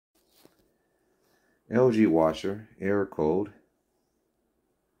LG washer, error code.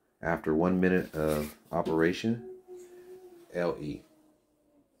 After 1 minute of operation, LE.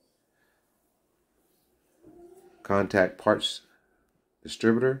 Contact parts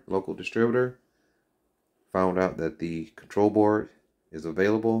distributor, local distributor. Found out that the control board is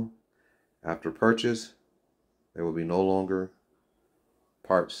available. After purchase, there will be no longer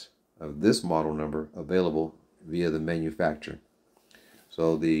parts of this model number available via the manufacturer.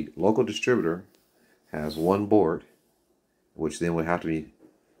 So the local distributor has one board, which then would have to be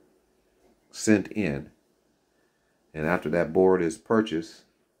sent in, and after that board is purchased,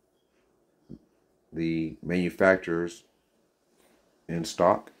 the manufacturer's in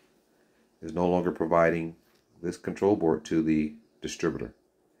stock is no longer providing this control board to the distributor.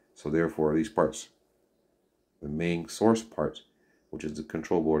 So therefore these parts, the main source parts, which is the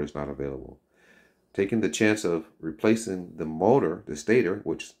control board, is not available. Taking the chance of replacing the motor, the stator,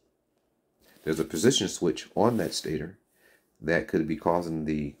 which there's a position switch on that stator that could be causing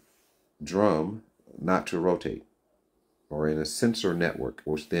the drum not to rotate, or in a sensor network,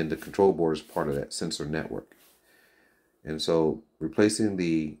 which then the control board is part of that sensor network. And so replacing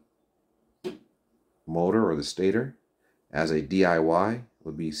the motor or the stator as a DIY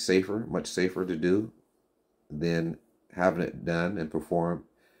would be safer, much safer to do than having it done and performed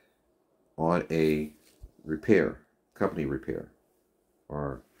on a repair, company repair.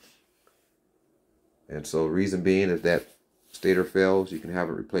 And so reason being, if that stator fails, you can have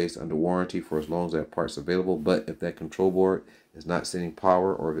it replaced under warranty for as long as that part's available. But if that control board is not sending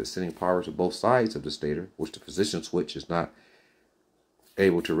power, or if it's sending power to both sides of the stator, which the position switch is not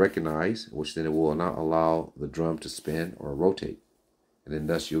able to recognize, which then it will not allow the drum to spin or rotate. And then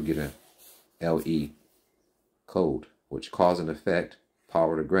thus you'll get a LE code, which cause and effect,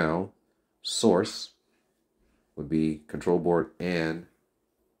 power to ground, source would be control board and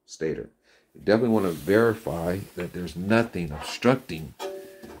stator. You definitely want to verify that there's nothing obstructing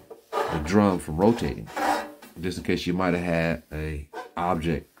the drum from rotating, just in case you might have had a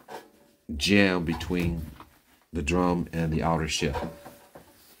object jam between the drum and the outer shell.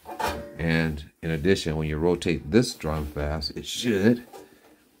 And in addition, when you rotate this drum fast, it should,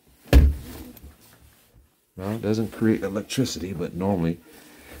 well, it doesn't create electricity, but normally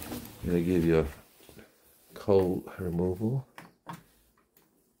they give you a code removal.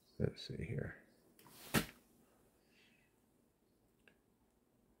 Let's see here.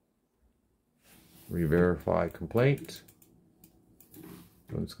 Re-verify complaint.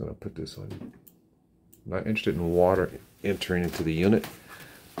 I'm just going to put this on. I'm not interested in water entering into the unit.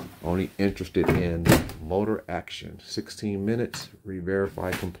 Only interested in motor action. 16 minutes,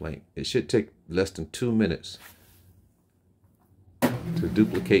 re-verify complaint. It should take less than 2 minutes to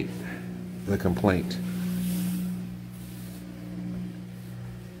duplicate the complaint.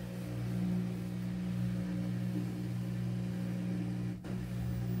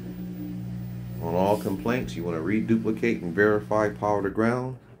 On all complaints, you want to reduplicate and verify power to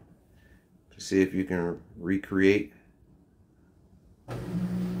ground to see if you can recreate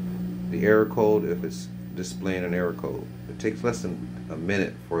the error code if it's displaying an error code. It takes less than a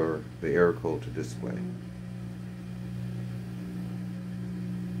minute for the error code to display.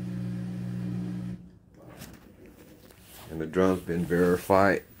 And the drum's been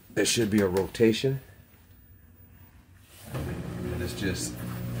verified. There should be a rotation. And it's just,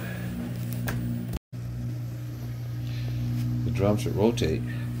 the drum should rotate.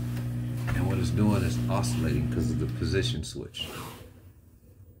 And what it's doing is oscillating because of the position switch.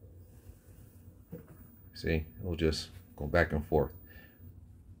 See, it'll just go back and forth,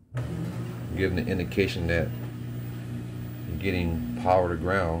 giving the indication that you're getting power to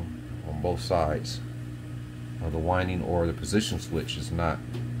ground on both sides of the winding, or the position switch is not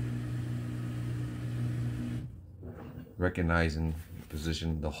recognizing the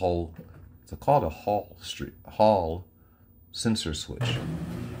position. The whole, it's called a Hall sensor switch.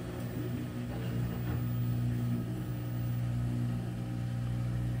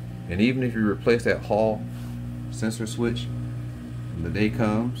 And even if you replace that Hall sensor switch, when the day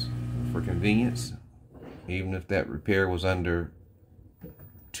comes, for convenience, even if that repair was under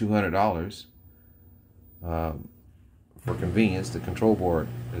 $200, for convenience, the control board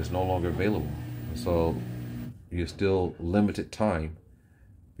is no longer available. So you're still limited time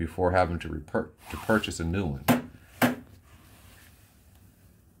before having to purchase a new one.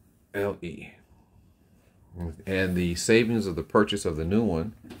 LE. And the savings of the purchase of the new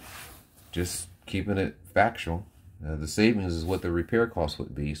one, just keeping it factual, the savings is what the repair cost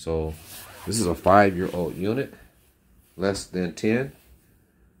would be. So this is a 5-year-old unit, less than 10.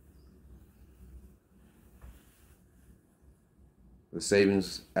 The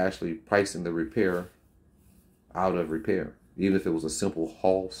savings actually pricing the repair out of repair, even if it was a simple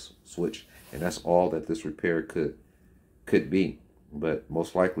Hall switch, and that's all that this repair could be. But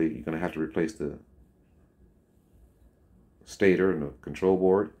most likely you're going to have to replace the stator and the control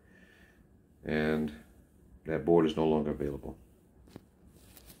board, and that board is no longer available.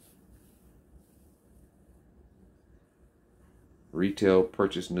 Retail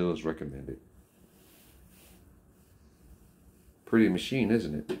purchase new is recommended. Pretty machine,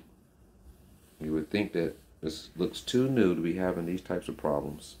 isn't it? You would think that this looks too new to be having these types of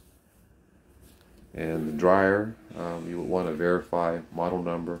problems. And the dryer, you would want to verify model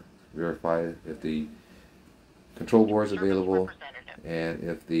number, verify if the control board is available, and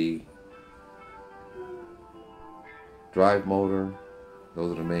if the drive motor,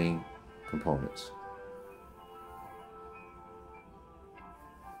 those are the main components.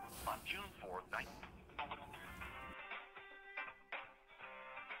 On June 4th,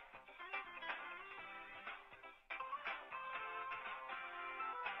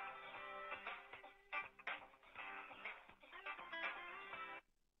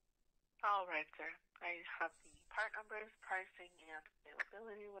 all right, sir. I have the part numbers, pricing, and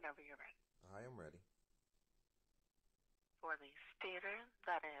availability whenever you're ready. I am ready. For the stator,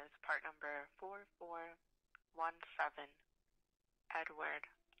 that is part number 4417 Edward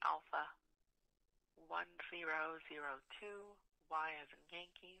Alpha 1002 Y as in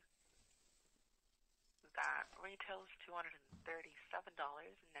Yankee. That retails $237.94.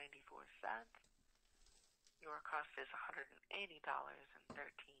 Your cost is $180.13.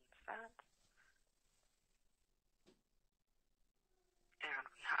 And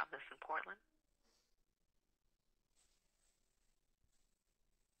we have this in Portland.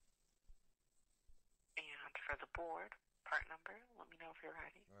 And for the board, part number, let me know if you're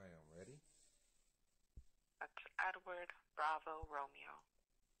ready. I am ready. That's Edward Bravo Romeo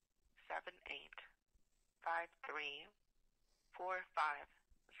 78534502.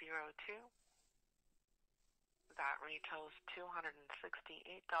 That retails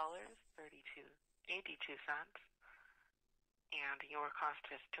 $268.82. And your cost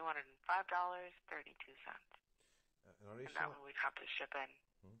is $205.32. And that one we'd have to ship in.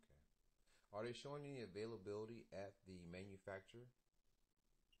 Okay. Are they showing any availability at the manufacturer?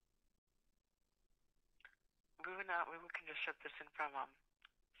 We can just ship this in from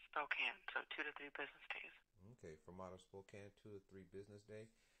Spokane, so 2 to 3 business days. Okay, from out of Spokane, 2 to 3 business day.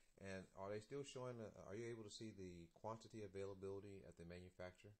 And are they still showing, are you able to see the quantity availability at the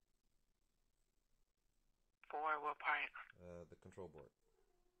manufacturer? For what part? The control board.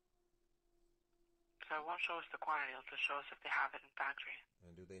 So it won't show us the quantity, it'll just show us if they have it in factory.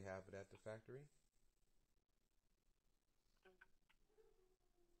 And do they have it at the factory?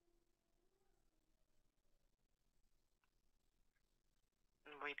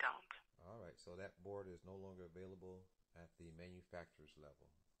 We don't. All right, so that board is no longer available at the manufacturer's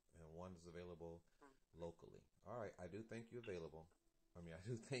level, and one is available locally. All right, I do thank you I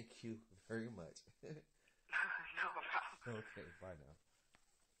do thank you very much. No problem. Okay, bye now.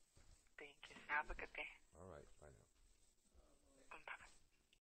 Thank you. Have a good day. All right, bye now. Bye-bye.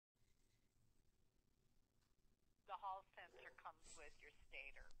 The Hall sensor comes with your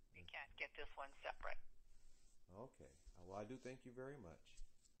stator. You can't get this one separate. Okay, well, I do thank you very much.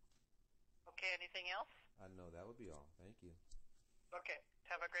 Okay, anything else? No, that would be all. Thank you. Okay,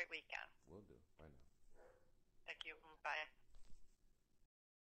 have a great weekend. Will do. Bye now. Thank you. Bye.